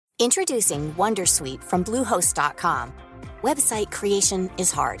Introducing Wondersuite from Bluehost.com. Website creation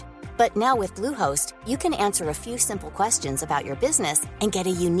is hard, but now with Bluehost, you can answer a few simple questions about your business and get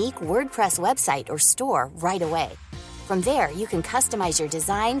a unique WordPress website or store right away. From there, you can customize your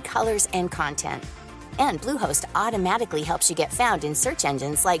design, colors, and content. And Bluehost automatically helps you get found in search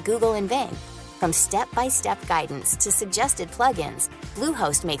engines like Google and Bing. From step-by-step guidance to suggested plugins,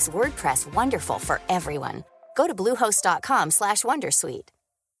 Bluehost makes WordPress wonderful for everyone. Go to bluehost.com/wondersuite.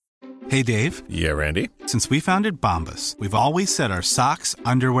 Hey, Dave. Yeah, Randy. Since we founded Bombas, we've always said our socks,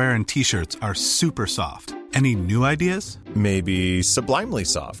 underwear, and T-shirts are super soft. Any new ideas? Maybe sublimely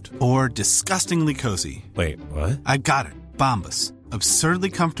soft. Or disgustingly cozy. Wait, what? I got it. Bombas. Absurdly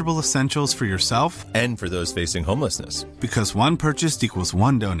comfortable essentials for yourself And for those facing homelessness. Because one purchased equals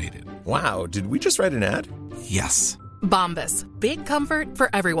one donated. Wow, did we just write an ad? Yes. Bombas. Big comfort for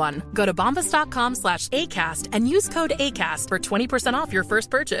everyone. Go to bombas.com/ACAST and use code ACAST for 20% off your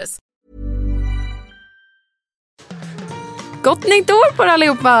first purchase. Gott nytt år på er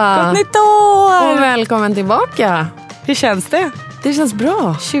allihopa! Gott nytt år! Och välkommen tillbaka! Hur känns det? Det känns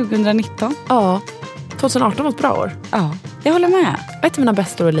bra. 2019? Ja. 2018 var ett bra år. Ja, jag håller med. Ett av mina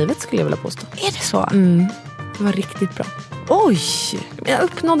bästa år i livet skulle jag vilja påstå. Är det så? Det var riktigt bra. Oj! Jag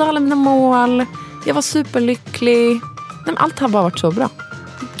uppnådde alla mina mål. Jag var superlycklig. Men allt har bara varit så bra.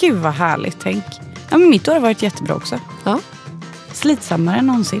 Gud vad härligt, tänk. Ja, men mitt år har varit jättebra också. Ja. Slitsammare än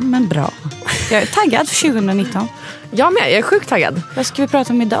någonsin, men bra. Jag är taggad för 2019. Jag med, jag är sjukt taggad. Vad ska vi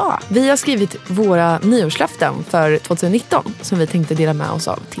prata om idag? Vi har skrivit våra nyårslöften för 2019 som vi tänkte dela med oss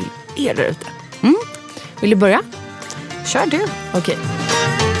av till er där ute. Vill du börja? Kör du. Okej.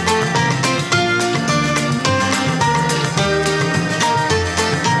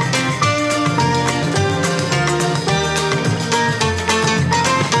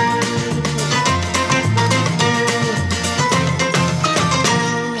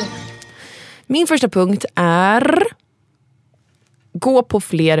 Min första punkt är gå på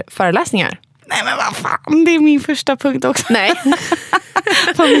fler föreläsningar. Nej men vad fan, det är min första punkt också. Nej.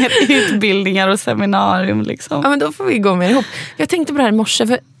 På mer utbildningar och seminarium liksom. Ja, men då får vi gå med ihop. Jag tänkte på det här i morse,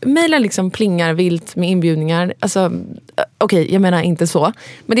 för mejlen liksom plingar vilt med inbjudningar. Alltså, okej, jag menar inte så.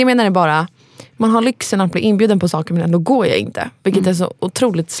 Men det jag menar är bara, man har lyxen att bli inbjuden på saker men ändå går jag inte. Vilket är så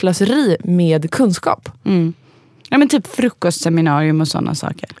otroligt slöseri med kunskap. Ja men typ frukostseminarium och sådana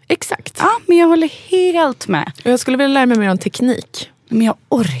saker. Exakt. Ja, men jag håller helt med. Och jag skulle vilja lära mig mer om teknik. Men jag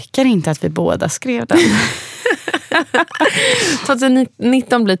orkar inte att vi båda skrev den.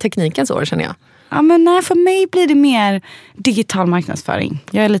 2019 blir teknikens år, känner jag. Ja men nej, för mig blir det mer digital marknadsföring.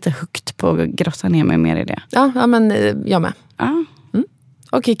 Jag är lite högt på att grotta ner mig mer i det. Ja men jag med. Ja.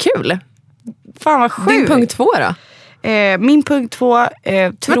 Okej, kul. Fan vad sjukt. Din punkt 2 då? Min punkt 2...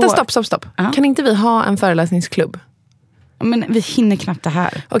 Vänta, stopp. Kan inte vi ha en föreläsningsklubb? Men vi hinner knappt det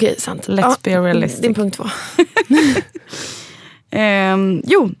här. Okej, sant. Let's be realistic. Din punkt 2.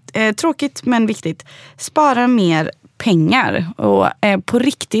 Tråkigt men viktigt. Spara mer pengar. Och på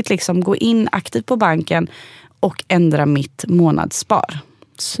riktigt liksom gå in aktivt på banken och ändra mitt månadsspar.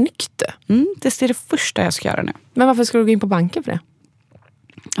 Snyggt. Det är det första jag ska göra nu. Men varför ska du gå in på banken för det?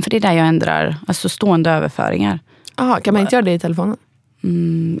 För det är där jag ändrar alltså stående överföringar. Jaha, kan man inte göra det i telefonen?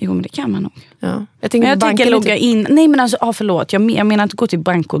 Jo, men det kan man nog. Ja. Jag tänker logga in. Nej, men alltså, förlåt. Jag menar inte gå till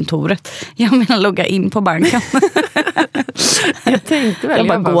bankkontoret. Jag menar logga in på banken. Jag tänkte väl. Jag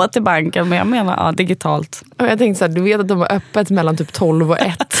bara gå till banken, men jag menar digitalt. Jag tänkte så här, du vet att de var öppet mellan typ 12 och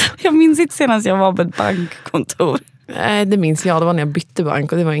 1. Jag minns inte senast jag var på ett bankkontor. Nej, det minns jag. Det var när jag bytte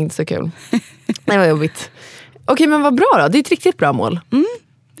bank och det var inte så kul. Det var jobbigt. Okej, men vad bra då. Det är ett riktigt bra mål.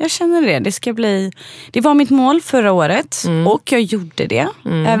 Jag känner det. Det ska bli... Det var mitt mål förra året. Och jag gjorde det.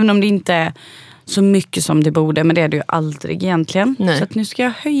 Även om det inte är så mycket som det borde. Men det är det ju aldrig egentligen. Nej. Så att nu ska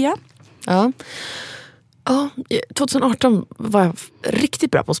jag höja. Ja. Ja, 2018 var jag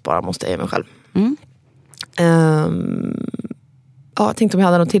riktigt bra på att spara, måste jag ge mig själv. Jag tänkte om jag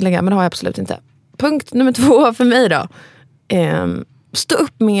hade något att tillägga, men det har jag absolut inte. Punkt nummer 2 för mig då. Stå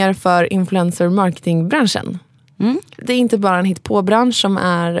upp mer för influencer marketingbranschen. Det är inte bara en hit-på-bransch som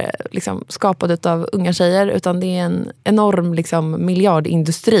är liksom skapad av unga tjejer, utan det är en enorm liksom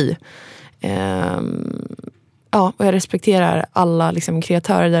miljardindustri. Och jag respekterar alla liksom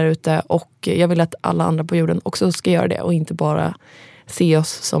kreatörer där ute, och jag vill att alla andra på jorden också ska göra det och inte bara se oss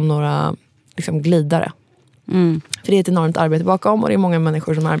som några liksom glidare. För det är ett enormt arbete bakom, och det är många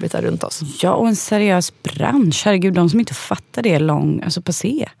människor som arbetar runt oss. Ja, och en seriös bransch. Herregud, de som inte fattar det är alltså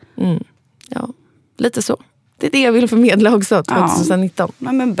passé. Ja, lite så. Det är det jag vill förmedla också 2019.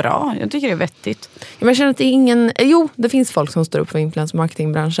 Ja, men bra, jag tycker det är vettigt. Men jag känner att det är ingen... Jo, det finns folk som står upp för influencer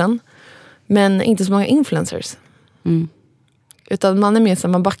marketingbranschen. Men inte så många influencers. Utan man är mer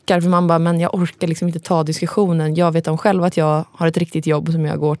som man backar för man bara, men jag orkar liksom inte ta diskussionen. Jag vet om själv att jag har ett riktigt jobb som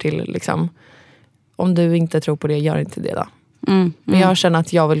jag går till liksom. Om du inte tror på det, gör inte det då. Men jag känner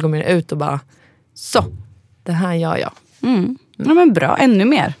att jag vill gå mer ut och bara, så, det här gör jag. Ja, men bra, ännu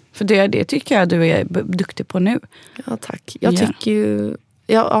mer. För det tycker jag du är duktig på nu. Ja, tack. Jag tycker ju...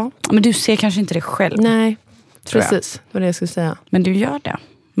 Ja. Men du ser kanske inte det själv. Nej, precis. Det var det jag skulle säga. Men du gör det.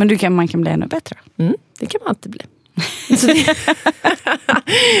 Men man kan bli ännu bättre. Det kan man alltid bli.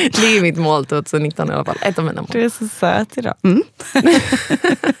 Det är mitt mål 2019 i alla fall. Ett av mina mål. Du är så söt idag.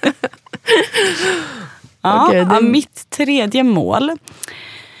 Mitt tredje mål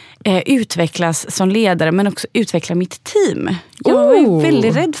utvecklas som ledare, men också utveckla mitt team. Jag är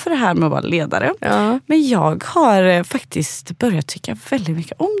väldigt rädd för det här med att vara ledare. Ja. Men jag har faktiskt börjat tycka väldigt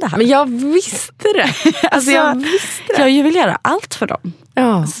mycket om det här. Men jag visste det. Jag vill göra allt för dem.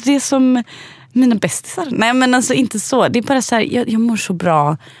 Ja. Alltså, det är som mina bästisar. Nej, men alltså inte så. Det är bara så här, jag mår så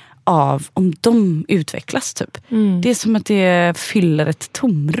bra av om de utvecklas typ. Det är som att det fyller ett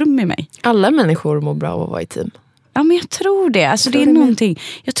tomrum i mig. Alla människor mår bra av att vara i team. Ja, men jag tror det. Alltså, det är någonting.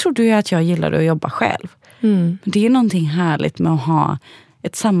 Jag trodde ju att jag gillade att jobba själv. Men det är någonting härligt med att ha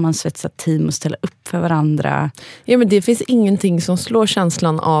ett sammansvetsat team och ställa upp för varandra. Ja, men det finns ingenting som slår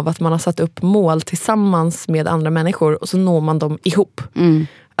känslan av att man har satt upp mål tillsammans med andra människor och så når man dem ihop.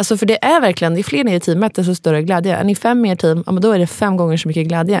 Alltså för det är verkligen, det är fler ni i teamet desto större glädje. Är ni 5 i er team, ja, men då är det 5 gånger så mycket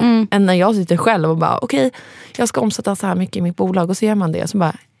glädje. Än när jag sitter själv och bara, okej, jag ska omsätta så här mycket i mitt bolag. Och så gör man det, så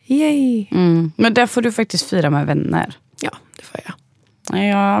bara, yay. Men där får du faktiskt fira med vänner. Ja, det får jag.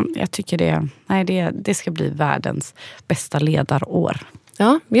 Ja, jag tycker det ska bli världens bästa ledarår.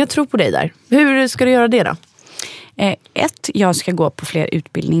 Ja, men jag tror på dig där. Hur ska du göra det då? Jag ska gå på fler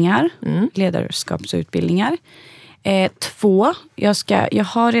utbildningar. Ledarskapsutbildningar. 2, jag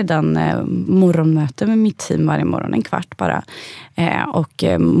har redan morgonmöte med mitt team varje morgon, 1/4 bara. Och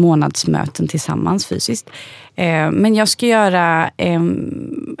månadsmöten tillsammans fysiskt. Men jag ska göra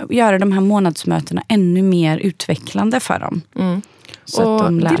de här månadsmötena ännu mer utvecklande för dem. Så och att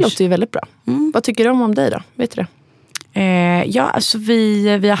de det låter ju väldigt bra. Vad tycker de om dig då? Vet du det? Ja, alltså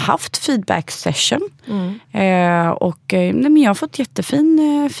vi har haft feedback session. Men jag har fått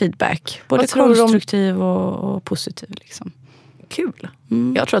jättefin feedback. Både konstruktiv och positiv liksom. Kul.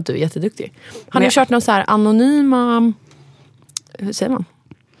 Jag tror att du är jätteduktig. Har ni kört någon så här anonyma, hur säger man?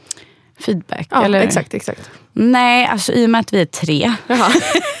 Feedback? Ja, eller? Exakt. Nej, alltså i och med att vi är 3.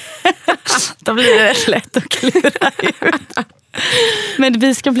 Då blir det rätt lätt att klura ut. Men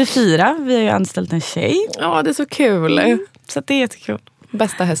vi ska bli 4. Vi har ju anställt en tjej. Ja, det är så kul. Så det är jättekul.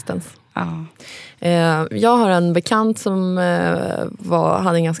 Bästa hästens. Ja. Jag har en bekant som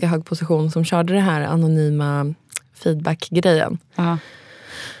hade en ganska hög position som körde det här anonyma feedback-grejen.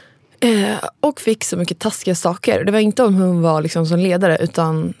 Och fick så mycket taskiga saker. Det var inte om hon var liksom som ledare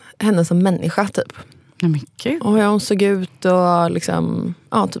utan henne som människa typ. Nej, men gud. Och hur hon såg ut och liksom,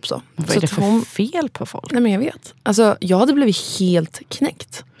 ja typ så. Vad är det för fel på folk? Nej, men jag vet. Alltså jag hade blivit helt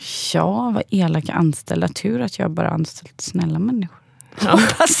knäckt. Ja, vad elaka anställda. Tur att jag bara anställt snälla människor. Ja.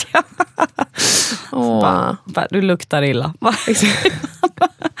 Hoppas jag. Bara, du luktar illa.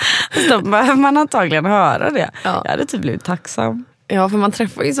 Då behöver man antagligen höra det. Ja. Jag hade typ blivit tacksam. Ja, för man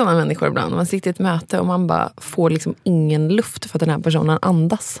träffar ju sådana människor ibland. Man sitter i ett möte och man bara får liksom ingen luft för att den här personen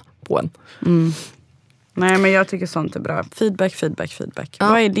andas på en. Nej, men jag tycker sånt är bra. Feedback. Ja.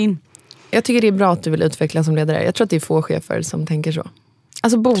 Vad är din? Jag tycker det är bra att du vill utvecklas som ledare. Jag tror att det är få chefer som tänker så.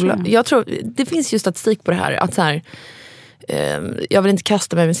 Alltså jag tror det finns ju statistik på det här. Att så här, jag vill inte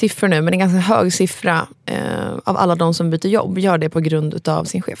kasta mig med siffror nu, men en ganska hög siffra av alla de som byter jobb gör det på grund av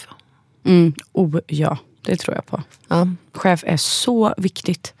sin chef. Ja, det tror jag på. Ja. Chef är så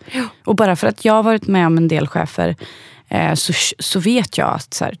viktigt. Ja. Och bara för att jag har varit med om en del chefer så vet jag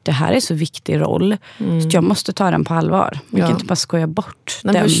att så här, det här är så viktig roll så jag måste ta den på allvar. Jag kan inte bara skoja bort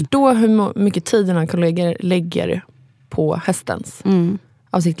den. Förstå hur mycket tid dina kollegor lägger på hästens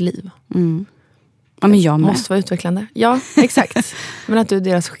av sitt liv. Ja, men jag måste vara utvecklande. Ja, exakt. Men att du är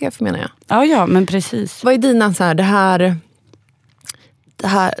deras chef menar jag. Ja, men precis. Vad är dina så här,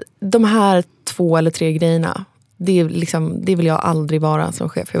 de här 2 eller 3 grejerna? Det vill jag aldrig vara som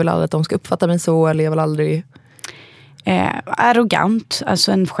chef. Jag vill aldrig att de ska uppfatta mig så, eller jag vill aldrig... Arrogant,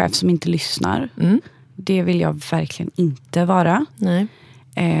 alltså en chef som inte lyssnar. Det vill jag verkligen inte vara. Nej.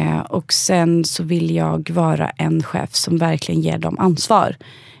 Och sen så vill jag vara en chef som verkligen ger dem ansvar.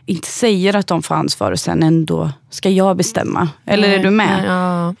 Inte säger att de får ansvar och sen ändå ska jag bestämma. Eller är du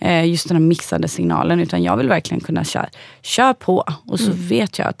med? Just den här mixade signalen. Utan jag vill verkligen kunna köra på. Och så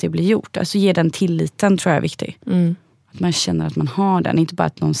vet jag att det blir gjort. Alltså ge den tilliten tror jag är viktig. Att man känner att man har den. Inte bara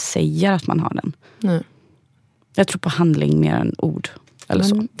att någon säger att man har den. Nej. Jag tror på handling mer än ord. Eller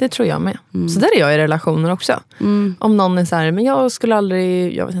så. Det tror jag med. Så där är jag i relationer också. Om någon är så här, men jag skulle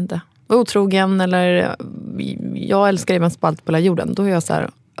aldrig, jag vet inte, vara otrogen eller jag älskar dig mest på allt på hela jorden. Då är jag så här,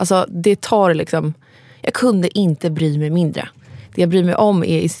 alltså det tar liksom, jag kunde inte bry mig mindre. Det jag bryr mig om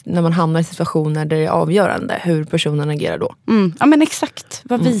är när man hamnar i situationer där det är avgörande hur personen agerar då. Ja men exakt,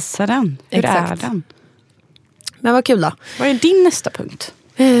 vad visar den? Hur är den? Men vad kul då. Vad är din nästa punkt?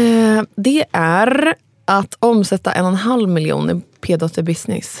 Det är att omsätta 1,5 miljon i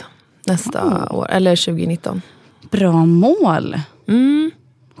P-dotter-business nästa år, eller 2019. Bra mål.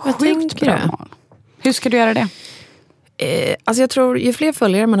 Sjukt bra mål. Hur ska du göra det? Alltså jag tror ju fler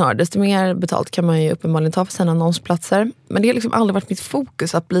följare man har, desto mer betalt kan man ju uppenbarligen ta för sina annonsplatser. Men det har liksom aldrig varit mitt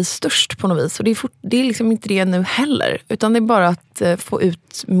fokus att bli störst på något vis. Och det är liksom inte det nu heller. Utan det är bara att få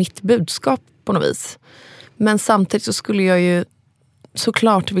ut mitt budskap på något vis. Men samtidigt så skulle jag ju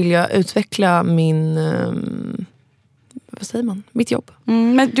såklart vilja utveckla min, vad säger man, mitt jobb.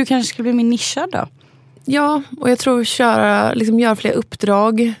 Men du kanske skulle bli min nischad då? Ja, och jag tror göra fler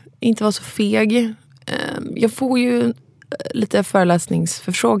uppdrag, inte vara så feg. Jag får ju lite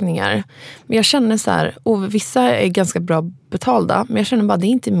föreläsningsförfrågningar. Men jag känner så här, och vissa är ganska bra betalda, men jag känner bara, det är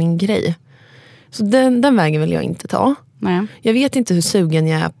inte min grej. Så den vägen vill jag inte ta. Nej. Jag vet inte hur sugen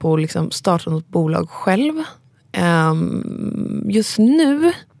jag är på att liksom starta något bolag själv. Just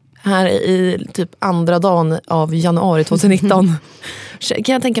nu, här i typ andra dagen av januari 2019,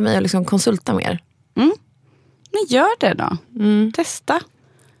 kan jag tänka mig att liksom konsulta mer. Men gör det då. Testa.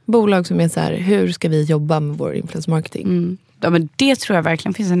 Bolag som är så här, hur ska vi jobba med vår influencer marketing? Ja, men det tror jag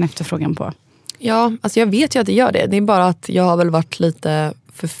verkligen finns en efterfrågan på. Ja, alltså jag vet ju att det gör det. Det är bara att jag har väl varit lite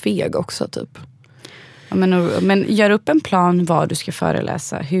för feg också typ. Ja, men gör upp en plan vad du ska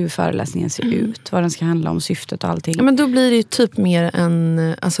föreläsa, hur föreläsningen ser ut, vad den ska handla om, syftet och allting. Ja, men då blir det ju typ mer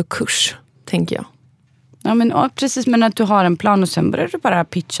en kurs, tänker jag. Ja, men precis, men att du har en plan och sen börjar du bara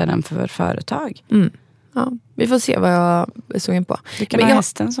pitcha den för företag. Ja, vi får se vad jag är sugen på. Du kan ha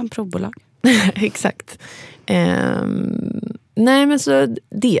hästen som provbolag. Exakt. Nej, men så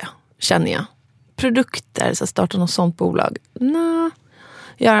det känner jag. Produkter, så starta något sånt bolag.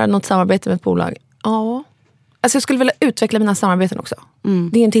 Göra något samarbete med ett bolag. Ja. Alltså jag skulle vilja utveckla mina samarbeten också.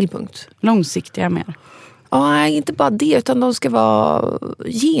 Det är en till punkt. Långsiktiga mer. Ja, inte bara det, utan de ska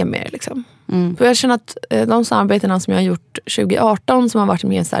ge mer liksom. För jag känner att de samarbetena som jag har gjort 2018 som har varit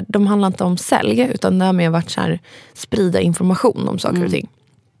mer så här, de handlar inte om sälj, utan det har mer varit så här, sprida information om saker och ting.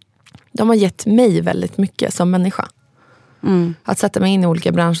 De har gett mig väldigt mycket som människa. Att sätta mig in i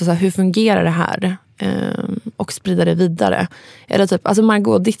olika branscher, så här, hur fungerar det här? Och sprida det vidare. Eller typ, alltså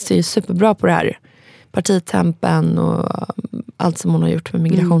Margot Ditz är ju superbra på det här. Partitempen och allt som hon har gjort med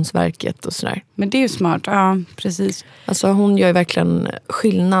Migrationsverket och sådär. Men det är ju smart, ja precis. Alltså hon gör ju verkligen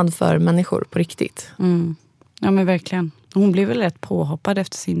skillnad för människor på riktigt. Ja men verkligen. Hon blev väl rätt påhoppad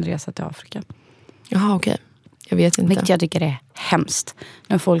efter sin resa till Afrika. Jaha, okej. Jag vet inte. Vilket jag tycker är hemskt.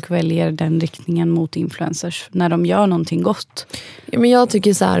 När folk väljer den riktningen mot influencers. När de gör någonting gott. Ja, men jag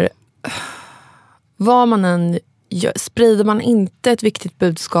tycker så här, vad man än gör, sprider man inte ett viktigt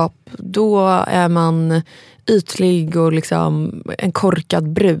budskap, då är man ytlig och liksom en korkad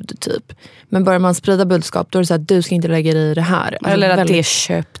brud typ. Men börjar man sprida budskap, då är det så här, du ska inte lägga dig i det här. Alltså, eller att det är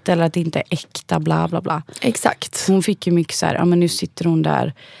köpt, eller att det inte är äkta, bla bla bla. Exakt. Hon fick ju mycket så här, ja men nu sitter hon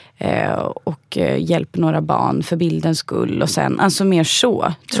där och hjälper några barn för bildens skull och sen, alltså mer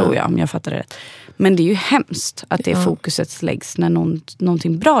så, tror jag, om jag fattar det rätt. Men det är ju hemskt att det fokuset läggs när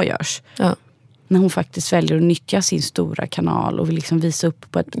någonting bra görs. Ja. När hon faktiskt väljer att nyttja sin stora kanal och vill liksom visa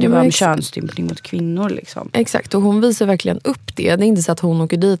upp på att det var en könsstympning mot kvinnor liksom. Exakt, och hon visar verkligen upp det. Det är inte så att hon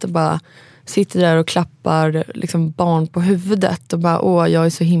åker dit och bara sitter där och klappar liksom barn på huvudet och bara, jag är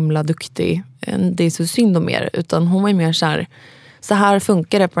så himla duktig, det är så synd om er. Utan hon var ju mer så här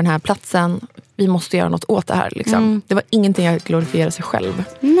funkar det på den här platsen, vi måste göra något åt det här liksom. Det var ingenting att glorifiera sig själv.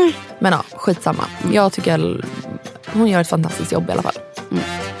 Nej. Men ja, skitsamma. Jag tycker hon gör ett fantastiskt jobb i alla fall.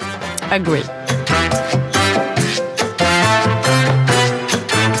 Agree.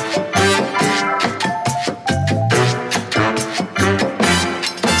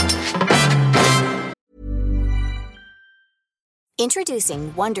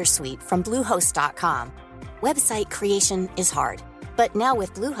 Introducing Wondersuite from Bluehost.com. Website creation is hard, but now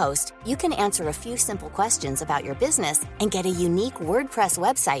with Bluehost, you can answer a few simple questions about your business and get a unique WordPress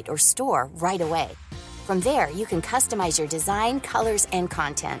website or store right away. From there, you can customize your design, colors, and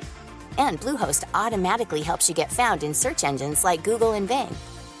content. And Bluehost automatically helps you get found in search engines like Google and Bing.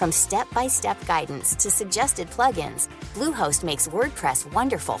 From step-by-step guidance to suggested plugins, Bluehost makes WordPress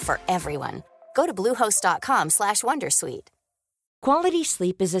wonderful for everyone. Go to bluehost.com/wondersuite. Quality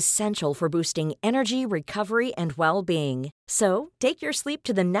sleep is essential for boosting energy, recovery, and well-being. So, take your sleep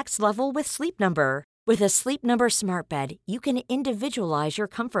to the next level with Sleep Number. With a Sleep Number smart bed, you can individualize your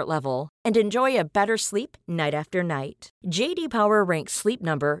comfort level and enjoy a better sleep night after night. JD Power ranks Sleep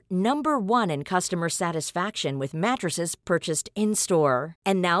Number #1 in customer satisfaction with mattresses purchased in-store.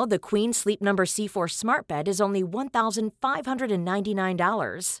 And now the Queen Sleep Number C4 smart bed is only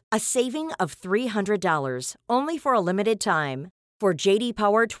 $1,599, a saving of $300, only for a limited time. For JD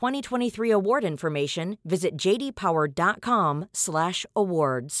Power 2023 award information, visit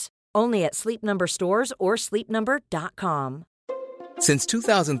jdpower.com/awards. Only at Sleep Number stores or sleepnumber.com. Since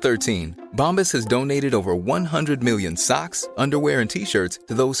 2013, Bombas has donated over 100 million socks, underwear, and T-shirts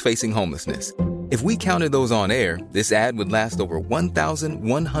to those facing homelessness. If we counted those on air, this ad would last over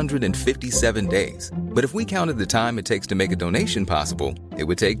 1,157 days. But if we counted the time it takes to make a donation possible, it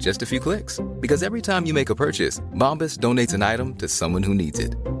would take just a few clicks. Because every time you make a purchase, Bombas donates an item to someone who needs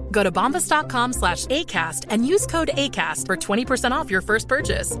it. Go to bombas.com/ACAST and use code ACAST for 20% off your first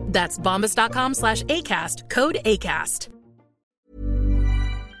purchase. That's bombas.com/ACAST, code ACAST.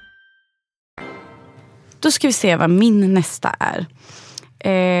 Då ska vi se vad min nästa är.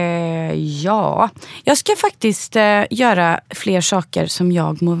 Jag ska faktiskt göra fler saker som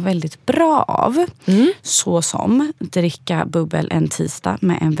jag mår väldigt bra av. Så som dricka bubbel en tisdag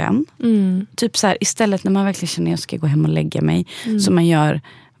med en vän. Typ så här, istället när man verkligen känner att jag ska gå hem och lägga mig. Som man gör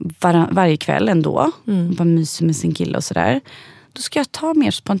varje kväll ändå. Bara myser med sin kille och sådär. Då ska jag ta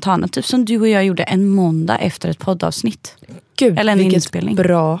mer spontana. Typ som du och jag gjorde en måndag efter ett poddavsnitt. Gud, eller en vilket inspelning.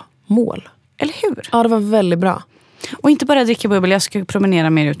 Bra mål. Eller hur? Ja, det var väldigt bra. Och inte bara dricka bubbel, jag ska promenera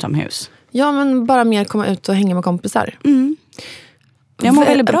mer utomhus. Ja, men bara mer komma ut och hänga med kompisar. Jag mår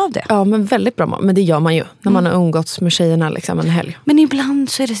väldigt bra av det. Ja, men väldigt bra. Men det gör man ju när man har umgåtts med tjejerna liksom en helg. Men ibland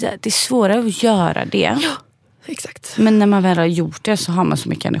så är det är svårare att göra det. Ja, exakt. Men när man väl har gjort det så har man så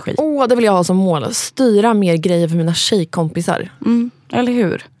mycket energi. Det vill jag ha som mål. Styra mer grejer för mina tjejkompisar. Eller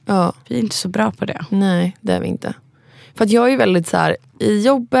hur? Ja. Vi är inte så bra på det. Nej, det är vi inte. För att jag är väldigt så här, i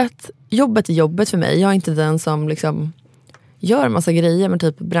jobbet är jobbet för mig. Jag är inte den som liksom gör massa grejer med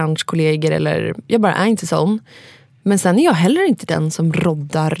typ branschkollegor eller jag bara är inte sån. Men sen är jag heller inte den som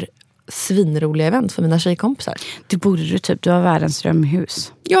roddar svinroliga event för mina tjejkompisar. Det borde du typ, du har världens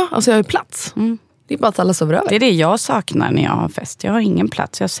drömhus. Ja, alltså jag har ju plats. Det är bara att alla sover över. Det är det jag saknar när jag har fest. Jag har ingen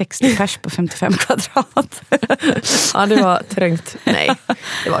plats, jag har 60 pers på 55 kvadrat. Ja, det var trängt. Nej,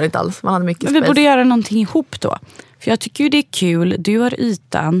 det var det inte alls. Man hade mycket space. Men vi borde göra någonting ihop då. För jag tycker ju det är kul, du har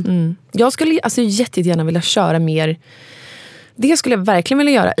ytan. Jag skulle alltså jättegärna vilja köra mer. Det skulle jag verkligen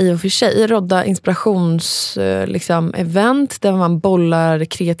vilja göra i och för sig. Rodda inspirations event där man bollar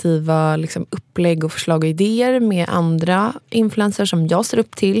kreativa upplägg och förslag och idéer med andra influencers som jag ser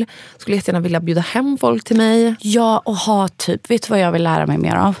upp till. Skulle jättegärna vilja bjuda hem folk till mig. Ja, och ha typ, vet du vad jag vill lära mig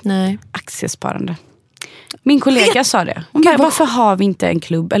mer av? Nej. Aktiesparande. Min kollega sa det. Hon bara, varför har vi inte en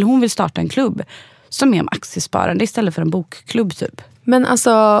klubb? Eller hon vill starta en klubb som är om aktiesparande istället för en bokklubb typ. Men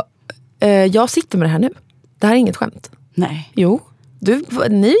alltså, jag sitter med det här nu. Det här är inget skämt. Nej. Jo,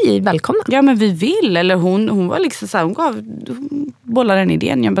 ni är välkomna. Ja, men vi vill. Eller hon var liksom så här, hon bollade en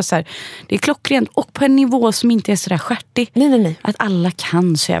idén. Jag bara så här, det är klockrent och på en nivå som inte är så där skärtig. Nej. Att alla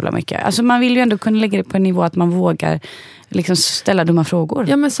kan så jävla mycket. Alltså man vill ju ändå kunna lägga det på en nivå att man vågar liksom ställa dumma frågor.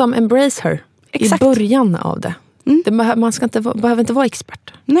 Ja, men som embrace her. Exakt. I början av det. Man ska behöver inte vara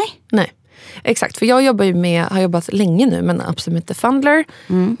expert. Nej. Exakt, för jag har jobbat länge nu med en app som heter Fundler.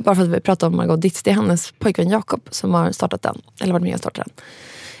 Bara för att vi pratar om Margot Ditz. Det är hennes pojkvän Jakob som har startat den. Eller varit med och startat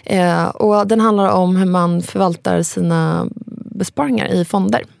den. Och den handlar om hur man förvaltar sina besparingar i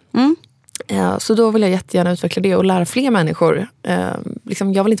fonder. Så då vill jag jättegärna utveckla det och lära fler människor.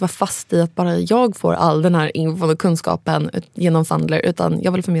 Jag vill inte vara fast i att bara jag får all den här infon och kunskapen genom Fundler, utan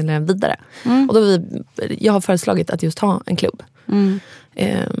jag vill förmedla den vidare. Och jag har föreslagit att just ha en klubb.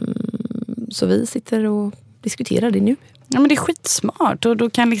 Så vi sitter och diskuterar det nu. Ja, men det är skitsmart. Och då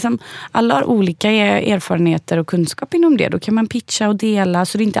kan alla har olika erfarenheter och kunskap inom det. Då kan man pitcha och dela.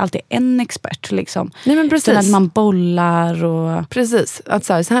 Så det är inte alltid en expert. Nej, men precis. Utan att man bollar. Och... Precis. Att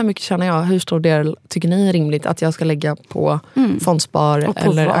så här mycket känner jag. Hur stor del tycker ni är rimligt att jag ska lägga på fondspar och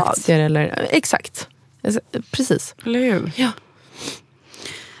på eller vad? aktier? Eller, exakt. Precis. Eller hur? Ja.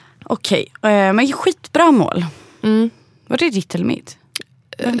 Okej. Men skitbra mål. Var det ditt eller mitt?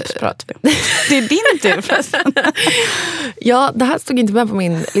 Pratar vi. Det är din tur förresten. Ja, det här stod inte med på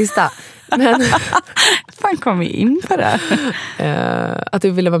min lista. Men fan kom vi in på det? Att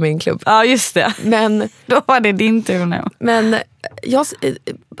du ville vara med i en klubb. Ja, just det. Men då var det din tur nu. Men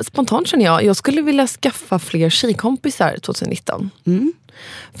spontant känner jag skulle vilja skaffa fler tjejkompisar 2019.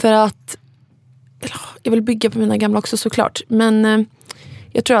 För att jag vill bygga på mina gamla också såklart. Men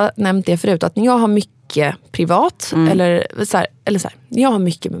jag tror jag har nämnt det förut. Att när jag har mycket privat. Eller så här, när jag har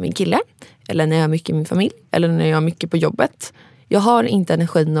mycket med min kille. Eller när jag har mycket med min familj. Eller när jag har mycket på jobbet. Jag har inte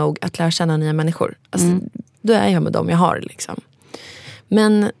energi nog att lära känna nya människor. Alltså, då är jag med dem jag har liksom.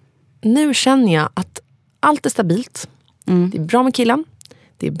 Men nu känner jag att allt är stabilt. Det är bra med killen.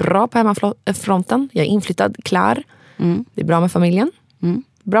 Det är bra på hemmafronten. Jag är inflyttad, klar. Det är bra med familjen.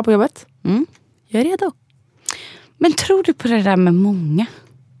 Bra på jobbet. Jag är redo. Men tror du på det där med många?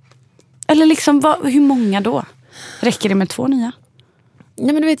 Eller liksom, hur många då? Räcker det med 2 nya?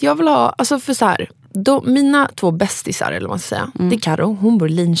 Nej, men du vet, jag vill ha, alltså för så här, mina 2 bästisar, eller vad man ska säga, det är Karo, hon bor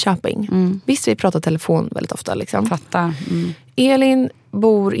i Linköping. Visst, vi pratar telefon väldigt ofta liksom. Fattar. Elin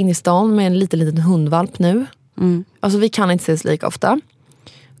bor inne i stan med en liten hundvalp nu. Alltså vi kan inte ses lika ofta.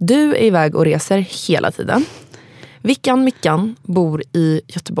 Du är iväg och reser hela tiden. Mickan bor i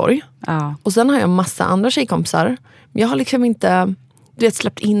Göteborg. Ja. Och sen har jag massa andra tjejkompisar. Men jag har liksom inte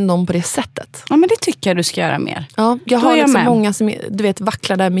släppt in dem på det sättet. Ja, men det tycker jag du ska göra mer. Ja, jag har liksom många som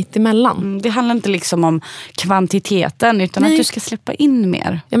vacklar där mitt emellan. Det handlar inte liksom om kvantiteten utan att du ska släppa in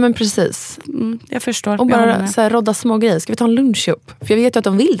mer. Ja, men precis. Jag förstår. Och bara så här, rodda små grejer. Ska vi ta en lunch upp? För jag vet ju att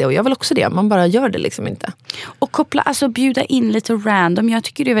de vill det och jag vill också det. Man bara gör det liksom inte. Och koppla, alltså bjuda in lite random. Jag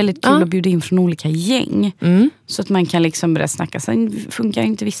tycker det är väldigt kul att bjuda in från olika gäng. Så att man kan liksom börja snacka. Sen funkar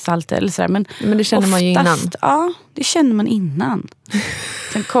inte vissa alltid eller så här, men det känner man ju innan. Ja, det känner man innan.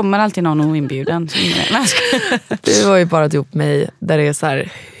 Sen kommer alltid någon oinbjuden. Du har ju bara ihop mig där det är så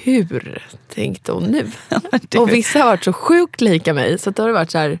här, hur tänkte hon nu? Och vissa har varit så sjukt lika mig. Så att det har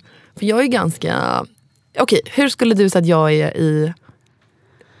varit så här, för jag är ganska... Okej, hur skulle du säga att jag är i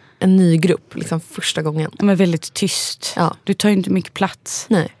en ny grupp liksom första gången? Men väldigt tyst. Ja. Du tar ju inte mycket plats.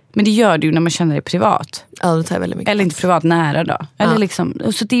 Nej. Men det gör du ju när man känner dig privat. Ja, det tar väldigt mycket. Eller inte privat, nära då. Eller liksom,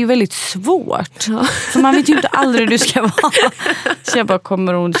 så det är ju väldigt svårt. Ja. För man vet ju inte aldrig hur du ska vara. Så jag bara,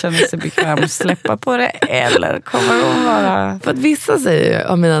 kommer hon känna sig bekväm och släppa på det? Eller kommer hon vara... För att vissa säger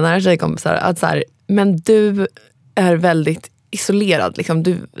av mina nära tjejkompisar att så här, men du är väldigt isolerad.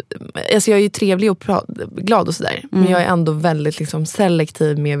 Liksom. Alltså jag är ju trevlig och glad och sådär. Men jag är ändå väldigt liksom,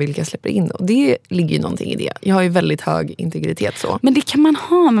 selektiv med vilka jag släpper in. Och det ligger ju någonting i det. Jag har ju väldigt hög integritet så. Men det kan man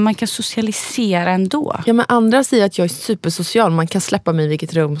ha, men man kan socialisera ändå. Ja, men andra säger att jag är supersocial. Man kan släppa mig i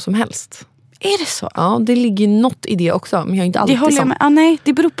vilket rum som helst. Är det så? Ja, det ligger något i det också. Men jag är inte alltid det håller jag med. Nej,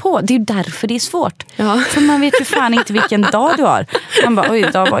 det beror på. Det är ju därför det är svårt. Ja. För man vet ju fan inte vilken dag du har. Man bara, oj,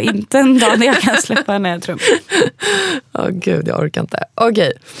 idag var inte en dag när jag kan släppa henne, jag tror. Gud, jag orkar inte.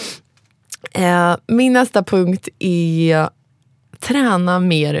 Okej. Min nästa punkt är träna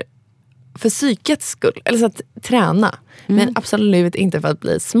mer för psykets skull. Eller så att träna. Men absolut inte för att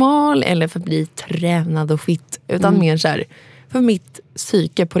bli smal eller för att bli tränad och fit. Utan mer så här, för mitt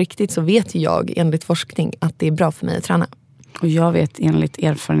psyke på riktigt så vet jag enligt forskning att det är bra för mig att träna. Och jag vet enligt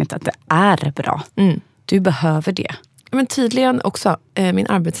erfarenhet att det är bra. Du behöver det. Men tydligen också, min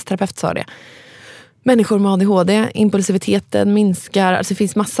arbetsterapeut sa det. Människor med ADHD, impulsiviteten minskar. Alltså det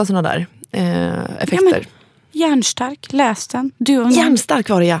finns massa sådana där effekter. Ja, Hjärnstark, läs den. Hjärnstark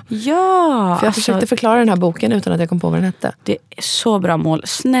var det, ja. Ja. För jag försökte förklara den här boken utan att jag kom på vad den hette. Det är så bra mål.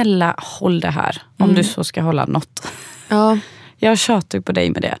 Snälla, håll det här. Om du så ska hålla något. Ja. Jag tjatar på dig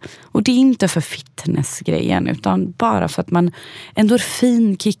med det. Och det är inte för fitnessgrejen utan bara för att man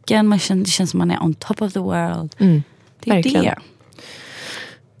endorfinkicken, det känns som man är on top of the world. Det är verkligen det.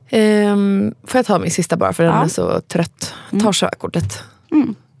 Får jag ta min sista bara för den är så trött. Ta körkortet.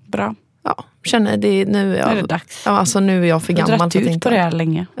 Bra. Ja, känner det nu är det dags. Ja, alltså nu är jag för gammal. Jag har dragit ut på det här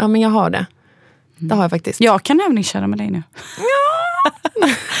länge. Ja, men jag har det. Det har jag faktiskt. Jag kan övningsköra med dig nu.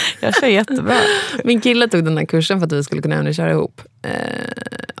 Jag kör jättebra. Min kille tog den här kursen för att vi skulle kunna övningsköra ihop.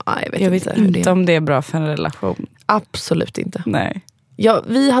 Jag vet inte om det är bra för en relation. Absolut inte. Nej. Ja,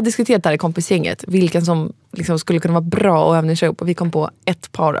 vi har diskuterat där i kompisgänget vilken som liksom skulle kunna vara bra att övningsköra ihop. Och vi kom på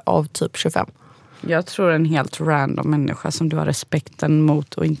ett par av typ 25. Jag tror en helt random människa som du har respekten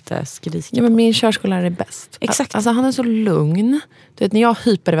mot och inte skriker. Ja, men min körskollärare är bäst. Exakt. Alltså han är så lugn. Du vet, när jag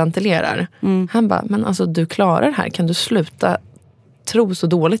hyperventilerar. Han bara, men alltså du klarar det här. Kan du sluta tro så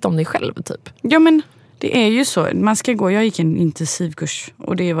dåligt om dig själv typ? Ja, men det är ju så. Man ska gå, jag gick en intensivkurs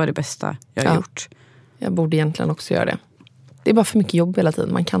och det var det bästa jag har gjort. Jag borde egentligen också göra det. Det är bara för mycket jobb hela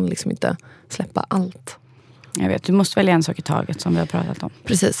tiden. Man kan liksom inte släppa allt. Jag vet, du måste välja en sak i taget som vi har pratat om.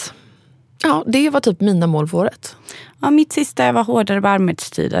 Precis. Ja, det var typ mina mål för året. Ja, mitt sista var hårdare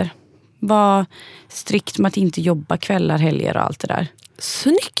arbetstider. Var strikt med att inte jobba kvällar, helger och allt det där.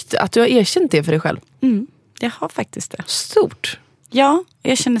 Snyggt att du har erkänt det för dig själv. Jag har faktiskt det. Stort. Ja,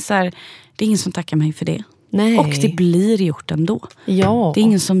 jag känner så här, det är ingen som tackar mig för det. Nej. Och det blir gjort ändå. Ja. Det är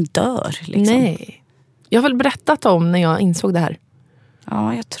ingen som dör. Liksom. Nej. Jag har väl berättat om när jag insåg det här.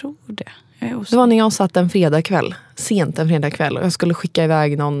 Ja, jag tror det. Det var när jag satt sent en fredagkväll och jag skulle skicka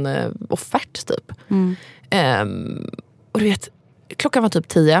iväg någon offert typ. Och du vet, klockan var typ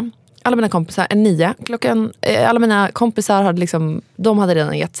 10. Alla mina kompisar, 9. Alla mina kompisar hade liksom, de hade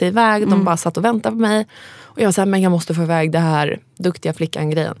redan gett sig iväg. De bara satt och väntade på mig. Och jag var så här, men jag måste få iväg det här duktiga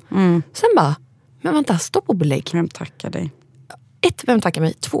flickan-grejen. Sen bara, men vänta, stopp och belägg. Vem tackar dig? 1, vem tackar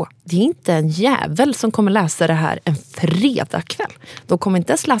mig? 2, det är inte en jävel som kommer läsa det här en fredagkväll. De kommer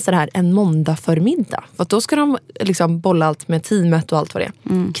inte ens läsa det här en måndag förmiddag. För då ska de liksom bolla allt med teamet och allt vad det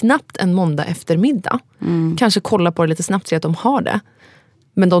är. Knappt en måndag eftermiddag. Kanske kolla på det lite snabbt så att de har det.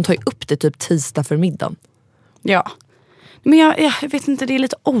 Men de tar ju upp det typ tisdag förmiddagen. Ja. Men jag vet inte, det är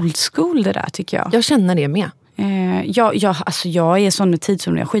lite old school det där tycker jag. Jag känner det med. Jag är sån med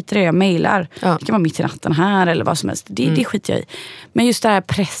tidszon. Jag skiter i det, jag mejlar. Ja. Det kan vara mitt i natten här eller vad som helst. Det skiter jag i. Men just det här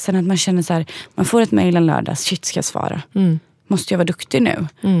pressen att man känner så här, man får ett mejl en lördag, shit ska jag svara. Måste jag vara duktig nu?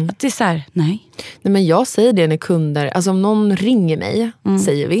 Att det är så här, nej. Men jag säger det när kunder, alltså om någon ringer mig,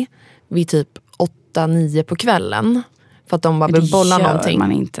 säger vi vid typ 8-9 på kvällen. För att de bara vill bolla någonting.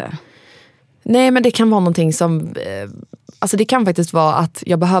 Man inte. Nej, men det kan vara någonting som... Alltså det kan faktiskt vara att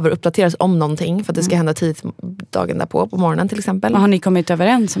jag behöver uppdateras om någonting. För att det ska hända dagen därpå, på morgonen till exempel. Men har ni kommit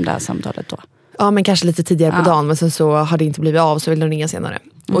överens om det här samtalet då? Ja, men kanske lite tidigare på dagen. Men sen så har det inte blivit av, så vill de ringa senare.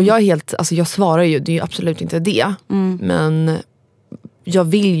 Och jag är helt... Alltså jag svarar ju, det är ju absolut inte det. Men jag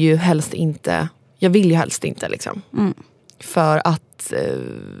vill ju helst inte... liksom. För att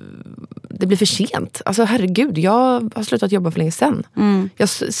det blir för sent. Alltså herregud, jag har slutat jobba för länge sedan. Jag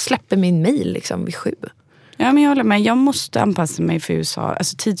släpper min mail liksom vid 7. Ja, men jag håller med. Jag måste anpassa mig för USA,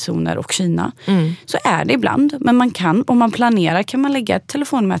 alltså tidszoner och Kina. Så är det ibland. Men man kan, om man planerar, kan man lägga ett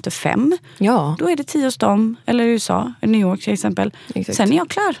telefonmöte 5. Ja. Då är det 10 hos dem, eller USA, eller New York till exempel. Exakt. Sen är jag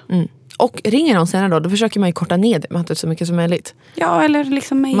klar. Och ringer någon senare då försöker man ju korta ner det mötet så mycket som möjligt. Ja, eller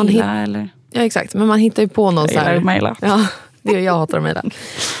liksom mejla. Eller... Ja, exakt. Men man hittar ju på någon så här... mejla. Ja, det är jag hatar att mejla.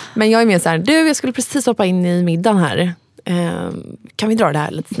 Men jag är mer så här, jag skulle precis hoppa in i middagen här. Kan vi dra det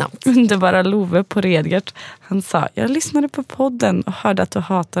här lite snabbt? Underbara Love på Redgert. Han sa, jag lyssnade på podden och hörde att du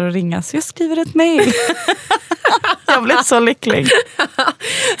hatar att ringa, så jag skriver ett mejl. Jag blev så lycklig.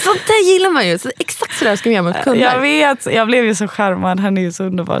 Sånt där gillar man ju. Så exakt så där ska vi göra med kunder. Jag vet, jag blev ju så charmad. Han är ju så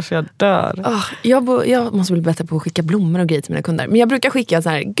underbar så jag dör. Jag måste bli bättre på att skicka blommor och grejer till mina kunder. Men jag brukar skicka så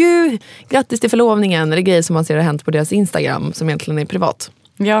här, gud, grattis till förlovningen. Eller grejer som man ser har hänt på deras Instagram som egentligen är privat.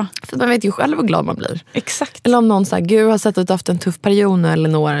 Ja. För man vet ju själv hur glad man blir. Exakt. Eller om någon säger, gud har sett att du haft en tuff period nu, eller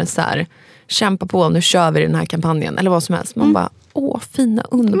några så här, kämpa på, nu kör vi den här kampanjen. Eller vad som helst. Man bara, fina,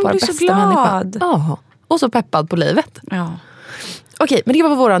 underbara, bästa människa. Ja. Och så peppad på livet. Ja. Okej, men det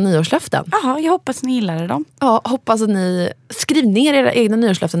var våra nyårslöften. Jaha, jag hoppas ni gillade dem. Ja, hoppas att ni skriv ner era egna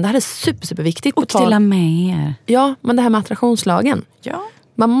nyårslöften. Det här är superviktigt. Och dela med er. Ja, men det här med attraktionslagen. Ja.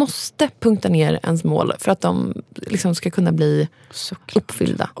 Man måste punkta ner ens mål för att de liksom ska kunna bli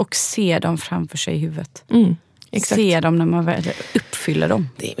uppfyllda. Och se dem framför sig i huvudet. Exakt. Se dem när man väl uppfyller dem.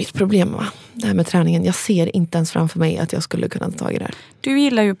 Det är mitt problem, va? Det här med träningen. Jag ser inte ens framför mig att jag skulle kunna ta tag i det här. Du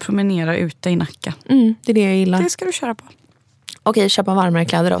gillar ju att promenera ute i Nacka. Det är det jag gillar. Det ska du köra på. Okej, köpa varmare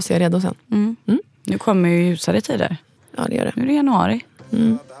kläder då så jag är redo sen. Nu kommer ju ljusare tider. Ja, det gör det. Nu är det januari.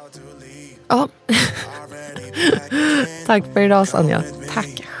 Ja. Tack för idag, Sanja.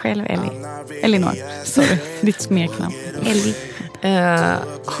 Tack själv, Elinor. Sorry, ditt smeknamn. Ellie.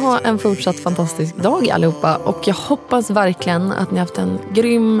 Ha en fortsatt fantastisk dag allihopa. Och jag hoppas verkligen att ni har haft en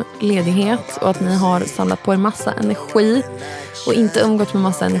grym ledighet. Och att ni har samlat på er massa energi. Och inte umgått med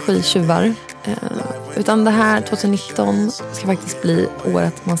massa energitjuvar. Utan det här 2019 ska faktiskt bli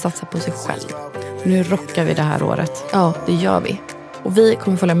året man satsar på sig själv. Nu rockar vi det här året. Ja, det gör vi. Och vi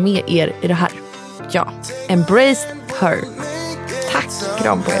kommer följa med er i det här. Ja. Embrace her. Tack,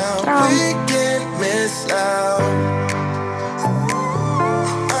 kram på er. Kram.